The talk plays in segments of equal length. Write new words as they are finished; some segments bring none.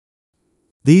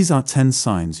These are 10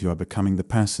 signs you are becoming the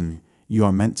person you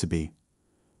are meant to be.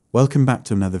 Welcome back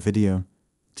to another video.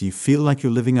 Do you feel like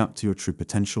you're living up to your true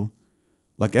potential?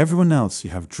 Like everyone else,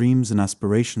 you have dreams and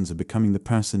aspirations of becoming the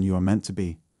person you are meant to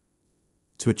be.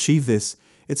 To achieve this,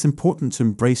 it's important to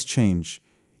embrace change,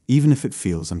 even if it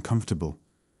feels uncomfortable.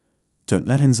 Don't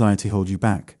let anxiety hold you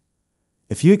back.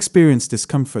 If you experience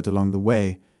discomfort along the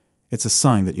way, it's a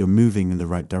sign that you're moving in the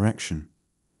right direction.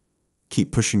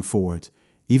 Keep pushing forward,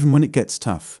 even when it gets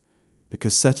tough,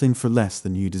 because settling for less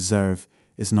than you deserve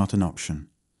is not an option.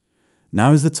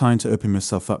 Now is the time to open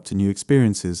yourself up to new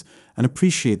experiences and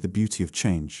appreciate the beauty of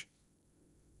change.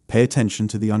 Pay attention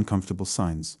to the uncomfortable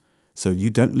signs, so you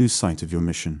don't lose sight of your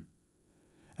mission.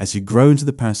 As you grow into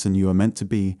the person you are meant to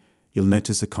be, you'll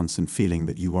notice a constant feeling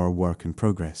that you are a work in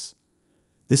progress.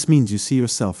 This means you see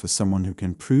yourself as someone who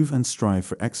can improve and strive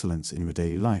for excellence in your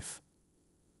daily life.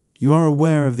 You are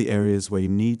aware of the areas where you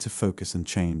need to focus and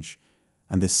change,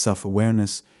 and this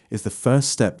self-awareness is the first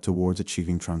step towards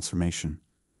achieving transformation.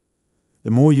 The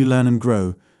more you learn and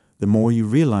grow, the more you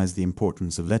realize the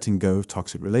importance of letting go of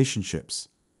toxic relationships.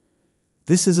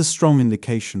 This is a strong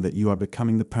indication that you are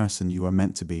becoming the person you are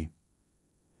meant to be.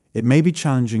 It may be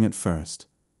challenging at first,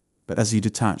 but as you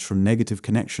detach from negative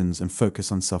connections and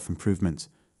focus on self-improvement,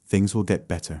 things will get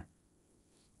better.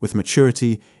 With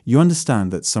maturity, you understand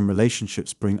that some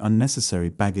relationships bring unnecessary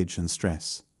baggage and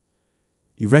stress.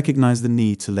 You recognize the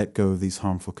need to let go of these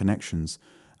harmful connections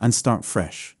and start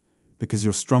fresh, because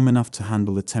you're strong enough to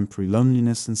handle the temporary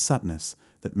loneliness and sadness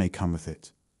that may come with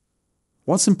it.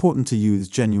 What's important to you is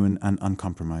genuine and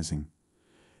uncompromising.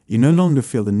 You no longer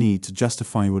feel the need to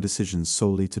justify your decisions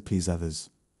solely to please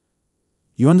others.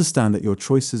 You understand that your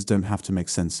choices don't have to make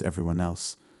sense to everyone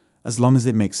else, as long as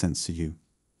they make sense to you.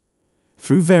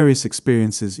 Through various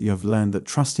experiences, you have learned that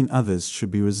trusting others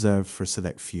should be reserved for a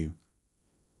select few.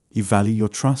 You value your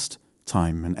trust,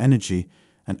 time, and energy,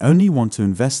 and only want to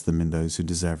invest them in those who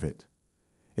deserve it.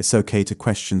 It's okay to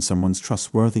question someone's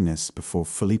trustworthiness before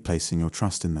fully placing your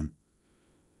trust in them.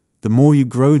 The more you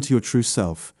grow into your true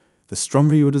self, the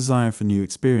stronger your desire for new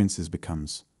experiences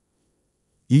becomes.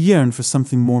 You yearn for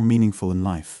something more meaningful in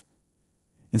life.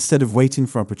 Instead of waiting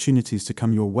for opportunities to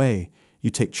come your way, you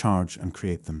take charge and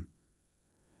create them.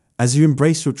 As you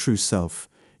embrace your true self,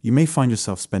 you may find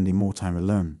yourself spending more time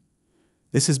alone.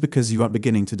 This is because you are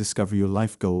beginning to discover your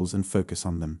life goals and focus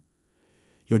on them.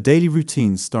 Your daily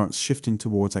routine starts shifting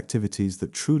towards activities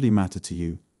that truly matter to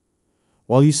you,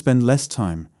 while you spend less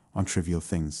time on trivial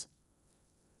things.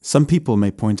 Some people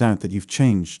may point out that you've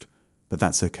changed, but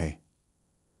that's okay.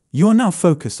 You are now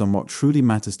focused on what truly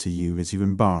matters to you as you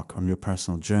embark on your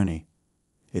personal journey.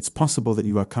 It's possible that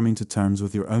you are coming to terms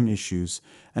with your own issues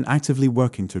and actively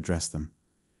working to address them.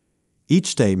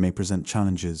 Each day may present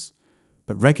challenges,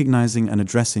 but recognizing and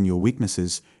addressing your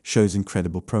weaknesses shows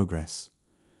incredible progress.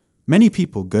 Many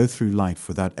people go through life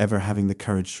without ever having the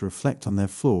courage to reflect on their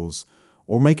flaws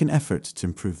or make an effort to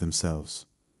improve themselves.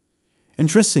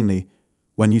 Interestingly,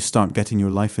 when you start getting your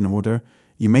life in order,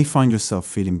 you may find yourself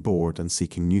feeling bored and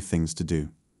seeking new things to do.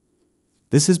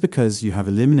 This is because you have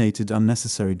eliminated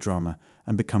unnecessary drama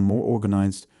and become more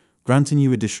organized, granting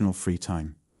you additional free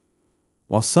time.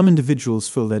 While some individuals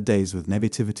fill their days with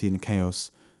negativity and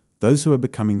chaos, those who are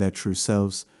becoming their true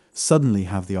selves suddenly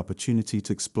have the opportunity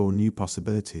to explore new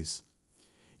possibilities.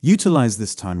 Utilize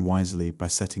this time wisely by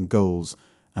setting goals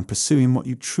and pursuing what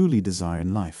you truly desire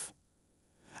in life.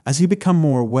 As you become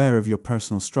more aware of your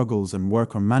personal struggles and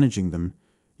work on managing them,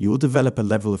 you will develop a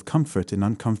level of comfort in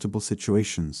uncomfortable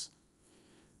situations.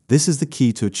 This is the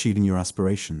key to achieving your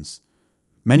aspirations.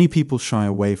 Many people shy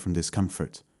away from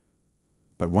discomfort.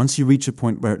 But once you reach a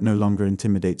point where it no longer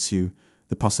intimidates you,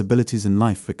 the possibilities in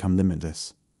life become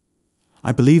limitless.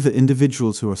 I believe that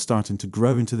individuals who are starting to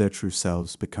grow into their true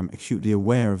selves become acutely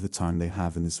aware of the time they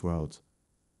have in this world.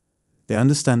 They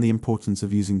understand the importance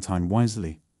of using time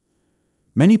wisely.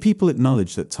 Many people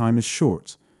acknowledge that time is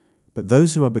short, but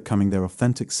those who are becoming their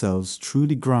authentic selves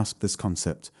truly grasp this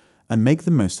concept and make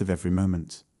the most of every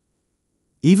moment.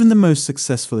 Even the most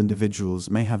successful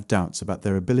individuals may have doubts about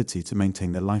their ability to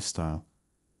maintain their lifestyle.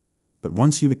 But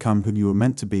once you become who you were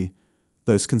meant to be,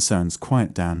 those concerns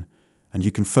quiet down and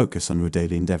you can focus on your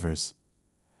daily endeavors.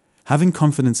 Having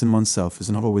confidence in oneself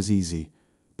is not always easy,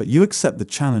 but you accept the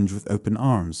challenge with open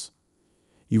arms.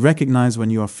 You recognize when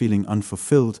you are feeling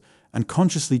unfulfilled and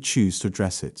consciously choose to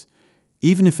address it,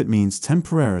 even if it means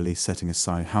temporarily setting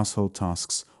aside household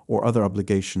tasks or other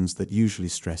obligations that usually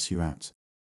stress you out.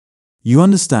 You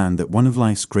understand that one of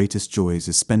life's greatest joys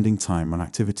is spending time on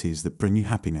activities that bring you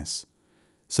happiness,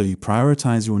 so you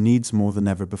prioritize your needs more than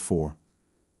ever before.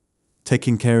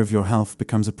 Taking care of your health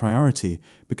becomes a priority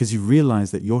because you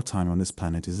realize that your time on this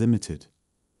planet is limited.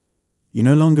 You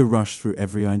no longer rush through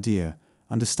every idea,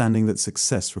 understanding that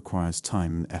success requires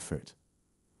time and effort.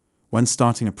 When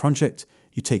starting a project,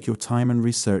 you take your time and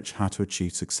research how to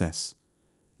achieve success,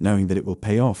 knowing that it will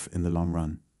pay off in the long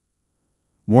run.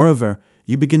 Moreover,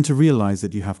 you begin to realize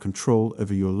that you have control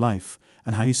over your life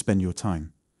and how you spend your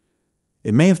time.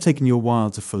 It may have taken you a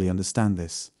while to fully understand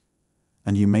this,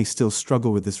 and you may still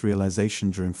struggle with this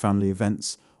realization during family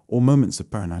events or moments of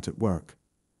burnout at work.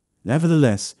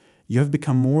 Nevertheless, you have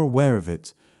become more aware of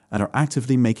it and are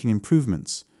actively making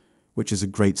improvements, which is a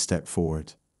great step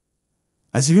forward.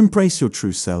 As you embrace your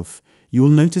true self, you will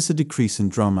notice a decrease in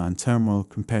drama and turmoil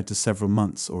compared to several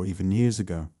months or even years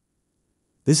ago.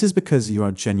 This is because you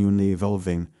are genuinely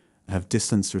evolving and have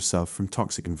distanced yourself from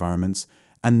toxic environments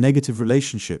and negative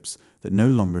relationships that no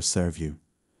longer serve you.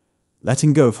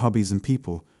 Letting go of hobbies and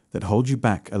people that hold you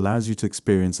back allows you to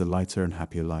experience a lighter and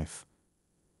happier life.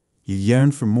 You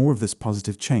yearn for more of this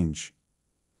positive change.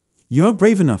 You are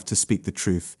brave enough to speak the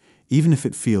truth, even if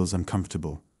it feels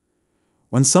uncomfortable.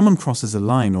 When someone crosses a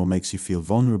line or makes you feel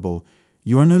vulnerable,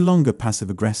 you are no longer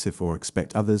passive-aggressive or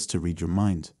expect others to read your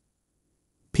mind.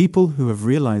 People who have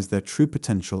realized their true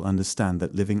potential understand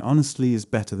that living honestly is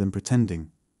better than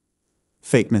pretending.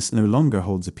 Fakeness no longer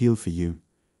holds appeal for you.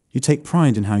 You take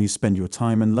pride in how you spend your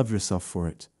time and love yourself for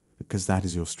it, because that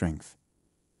is your strength.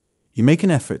 You make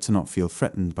an effort to not feel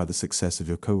threatened by the success of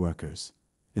your coworkers.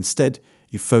 Instead,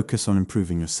 you focus on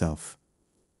improving yourself.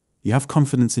 You have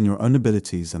confidence in your own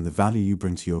abilities and the value you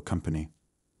bring to your company.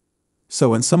 So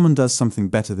when someone does something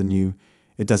better than you,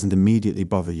 it doesn't immediately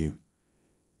bother you.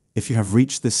 If you have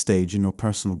reached this stage in your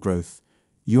personal growth,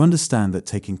 you understand that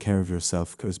taking care of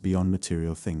yourself goes beyond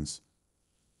material things.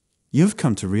 You have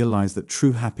come to realize that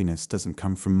true happiness doesn't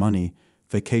come from money,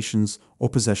 vacations, or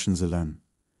possessions alone.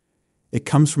 It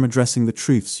comes from addressing the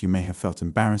truths you may have felt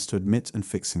embarrassed to admit and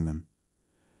fixing them.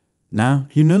 Now,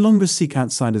 you no longer seek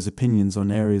outsiders' opinions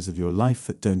on areas of your life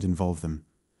that don't involve them.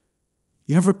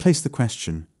 You have replaced the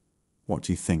question, "What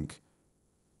do you think?"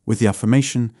 with the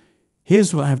affirmation,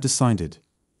 "Here's what I have decided."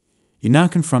 You now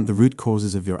confront the root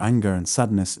causes of your anger and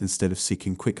sadness instead of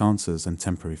seeking quick answers and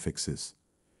temporary fixes.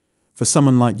 For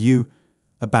someone like you,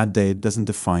 a bad day doesn't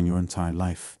define your entire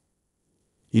life.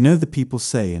 You know that people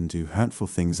say and do hurtful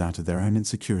things out of their own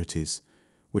insecurities,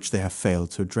 which they have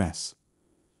failed to address.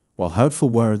 While hurtful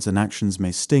words and actions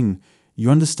may sting, you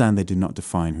understand they do not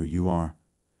define who you are.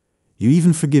 You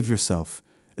even forgive yourself,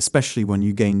 especially when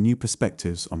you gain new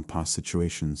perspectives on past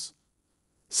situations.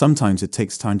 Sometimes it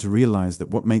takes time to realize that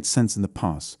what made sense in the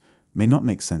past may not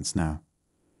make sense now.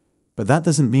 But that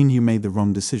doesn't mean you made the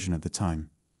wrong decision at the time.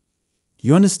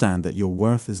 You understand that your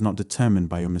worth is not determined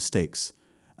by your mistakes,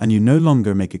 and you no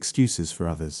longer make excuses for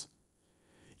others.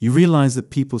 You realize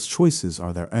that people's choices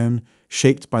are their own,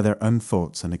 shaped by their own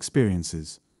thoughts and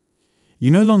experiences. You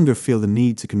no longer feel the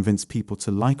need to convince people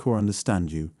to like or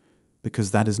understand you, because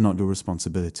that is not your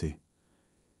responsibility.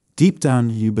 Deep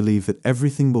down, you believe that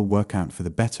everything will work out for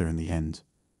the better in the end.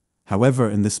 However,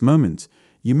 in this moment,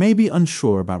 you may be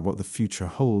unsure about what the future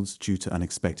holds due to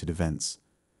unexpected events.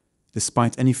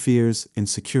 Despite any fears,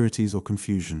 insecurities, or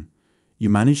confusion, you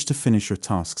manage to finish your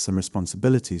tasks and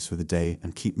responsibilities for the day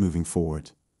and keep moving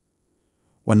forward.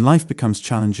 When life becomes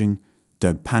challenging,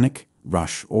 don't panic,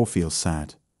 rush, or feel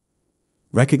sad.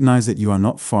 Recognize that you are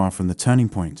not far from the turning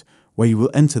point where you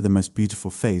will enter the most beautiful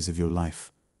phase of your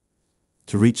life.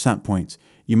 To reach that point,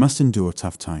 you must endure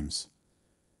tough times.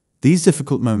 These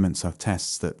difficult moments are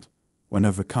tests that, when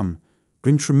overcome,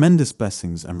 bring tremendous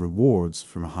blessings and rewards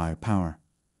from a higher power.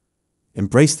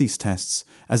 Embrace these tests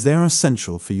as they are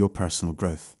essential for your personal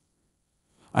growth.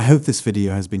 I hope this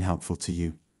video has been helpful to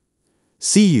you.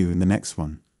 See you in the next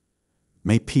one.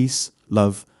 May peace,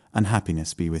 love, and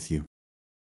happiness be with you.